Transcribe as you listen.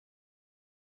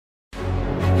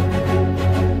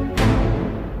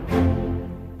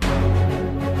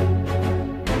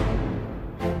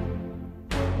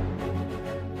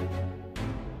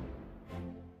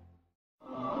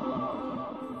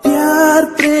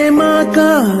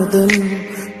कादल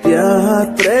प्यार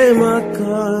प्रेम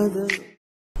कादल.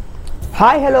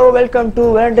 Hi, hello, welcome to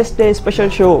Valentine's Day special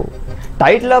show.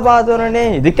 Title பார்த்தோன்னே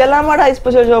இதுக்கெல்லாமாடா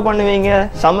special show பண்ணுவீங்க,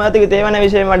 சமூகத்துக்கு தேவையான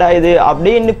விஷயமாடா இது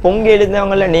அப்படின்னு பொங்கி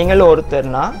எழுந்தவங்கள நீங்களும்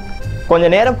ஒருத்தர்னா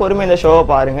கொஞ்சம் நேரம் பொறுமை இந்த ஷோவை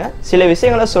பாருங்க. சில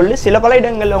விஷயங்களை சொல்லி சில பல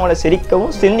இடங்கள்ல உங்களை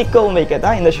சிரிக்கவும் சிந்திக்கவும்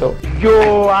வைக்கத்தான் இந்த ஷோ. ஐயோ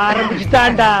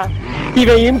ஆரம்பிச்சுட்டான்டா,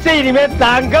 இவன் இம்சை இனிமே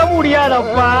தாங்க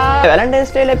முடியாதப்பா.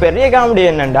 வேலண்டைன்ஸ் டேல பெரிய காமெடி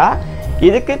என்னண்டா,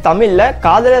 இதுக்கு தமிழ்ல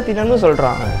காதலர் தினம்னு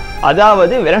சொல்றாங்க.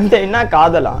 அதாவது வேலண்டைன்னா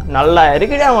காதலா, நல்லா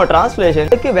இருக்குது அவங்க டிரான்ஸ்லேஷன்.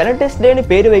 இதுக்கு வேலண்டைன்ஸ் டேன்னு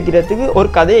பேர் வைக்கிறதுக்கு ஒரு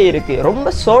கதையே இருக்கு.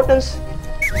 ரொம்ப ஷார்ட் அண்ட்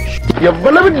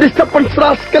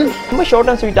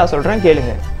ஸ்வீட்டா சொல்றேன்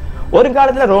கேளுங்க. ஒரு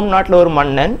காலத்துல ரோம் நாட்டுல ஒரு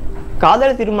மன்னன்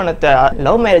காதல் திருமணத்தை,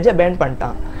 லவ் மேரேஜை பேன்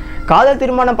பண்ணிட்டான். காதல்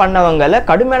திருமணம் பண்ணவங்களை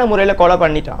கடுமையான முறையில கொலை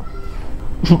பண்ணிட்டான்.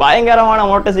 பயங்கரமான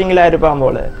மோட்டர் சிங்கிளா இருப்பான்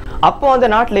போல. அப்போ அந்த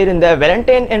நாட்டில் இருந்த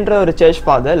வேலண்டைன் என்ற ஒரு சர்ச்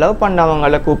ஃபாதர் லவ்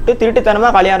பண்ணவங்களை கூப்பிட்டு திருட்டுத்தனமா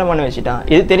கல்யாணம் பண்ணி வச்சுட்டான்.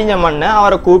 இது தெரிஞ்ச மன்னன்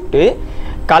அவரை கூப்பிட்டு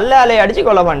கல்ல அலையை அடிச்சு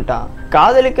கொலை பண்ணிட்டான்.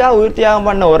 காதலுக்காக உயிர் தியாகம்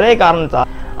பண்ண ஒரே காரணத்தா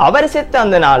அவர் செத்து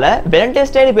அந்த நாளை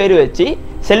வேலண்டைன்ஸ் டேன்னு பேர் வச்சு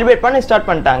செலிப்ரேட் பண்ண ஸ்டார்ட்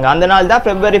பண்ணிட்டாங்க. அந்த நாள் தான்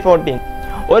February 14.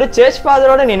 ஒரு சர்ச்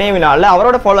ஃபாதரோட நினைவினால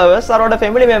அவரோட ஃபாலோவர்ஸ் அவரோட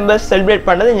ஃபேமிலி மெம்பர்ஸ் செலிப்ரேட்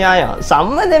பண்ணது நியாயம்.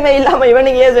 சம்மந்தமே இல்லாம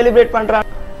இவனுக்கு ஏன் செலிப்ரேட் பண்றான்?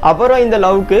 அப்புறம் இந்த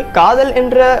லவ்க்கு காதல்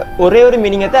என்ற ஒரே ஒரு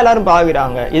மீனிங்கை தான் எல்லாரும்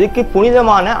பாக்குறாங்க. இதுக்கு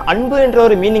புனிதமான அன்பு என்ற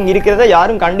ஒரு மீனிங் இருக்கிறத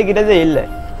யாரும் கண்டுக்கிறதே இல்லை.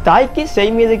 தாய்க்கு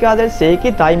செய் மீது காதல், சேய்க்கு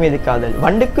தாய் மீது காதல்,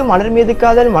 வண்டுக்கு மலர் மீது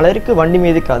காதல், மலருக்கு வண்டி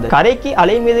மீது காதல், கரைக்கு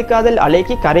அலை மீது காதல்,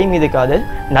 அலைக்கு கரை மீது காதல்,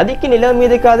 நதிக்கு நிலவு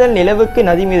மீது காதல், நிலவுக்கு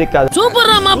நதி மீது காதல்.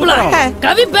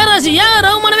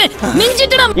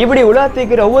 இப்படி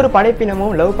உலகத்துக்கு ஒவ்வொரு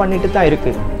படைப்பினமும் லவ் பண்ணிட்டு தான்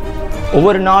இருக்கு.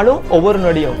 ஒவ்வொரு நாளும் ஒவ்வொரு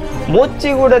நொடியும் மூச்சு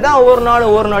கூட தான் ஒவ்வொரு நாளும்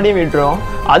ஒவ்வொரு நொடியும் விட்டுறோம்.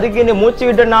 அதுக்கு இந்த மூச்சு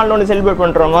விட்ட நாள் ஒன்று செலிப்ரேட்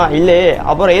பண்றோமா? இல்லையே.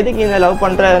 அப்புறம் எதுக்கு இந்த லவ்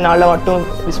பண்ற நாள மட்டும்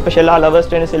ஸ்பெஷலா லவர்ஸ்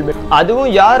டேன்னு செலிப்ரேட்?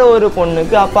 அதுவும் யாரோ ஒரு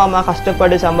பொண்ணுக்கு அப்பா அம்மா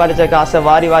கஷ்டப்பட்டு சம்பாதிச்ச காசை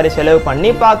வாரி வாரி செலவு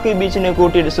பண்ணி பாக்கு பீச்சுன்னு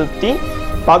கூட்டிட்டு சுத்தி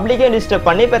பப்ளிக்கை டிஸ்டர்ப்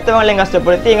பண்ணி பெற்றவங்களையும்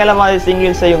கஷ்டப்படுத்தி எங்களை மாதிரி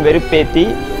சிங்கிள்ஸையும் வெறுப்பேத்தி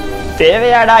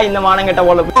தேவையாடா இந்த மானங்கெட்ட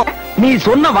போல? நீ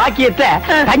சொன்ன வாக்கியத்தை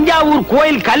தஞ்சாவூர்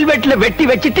கோயில் கல்வெட்டுல வெட்டி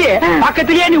வச்சுட்டு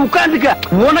பக்கத்திலேயே நீ உட்கார்ந்துக்க.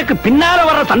 உனக்கு பின்னால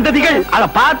வர்ற சந்ததிகள் அதை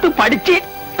பார்த்து படிச்சு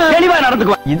தெளிவா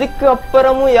நடந்துக்குவாங்க. இதுக்கு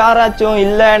அப்புறமும் யாராச்சும்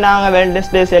இல்ல நாங்க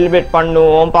வேலண்டைன்ஸ் டே செலிப்ரேட்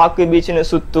பண்ணுவோம், பாக்கு பீச்சுன்னு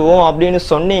சுத்துவோம் அப்படின்னு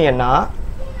சொன்னீங்கன்னா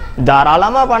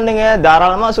தாராளமா பண்ணுங்க,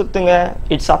 தாராளமா சுத்துங்க.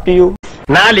 It's up to you.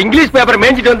 நான் இங்கிலீஷ் பேப்பர்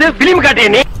மேய்ஞ்சிட்டு வந்து பிலிம் காட்டிய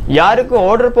நீ யாருக்கும்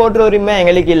ஆர்டர் போடுற உரிமை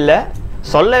எங்களுக்கு இல்ல.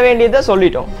 சொல்ல வேண்டியதை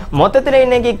சொல்லிட்டோம். மொத்தத்துல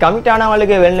இன்னைக்கு கமிட்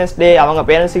ஆனவங்களுக்கு வெல்னஸ் டே, அவங்க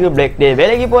பேரண்ட்ஸுக்கு பிரேக் டே,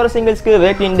 வேலைக்கு போற சிங்கிள்ஸ்க்கு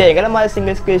வேக்கிங் டே, எங்களை மாதிரி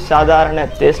சிங்கிள்ஸ்க்கு சாதாரண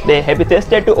Thursday. Happy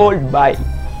Thursday to all. By.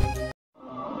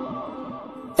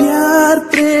 प्यार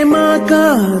प्रेम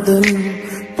कादल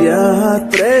प्यार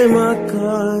प्रेम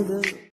कादल.